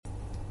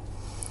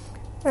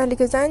那里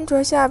克赞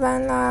卓下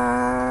班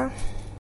啦。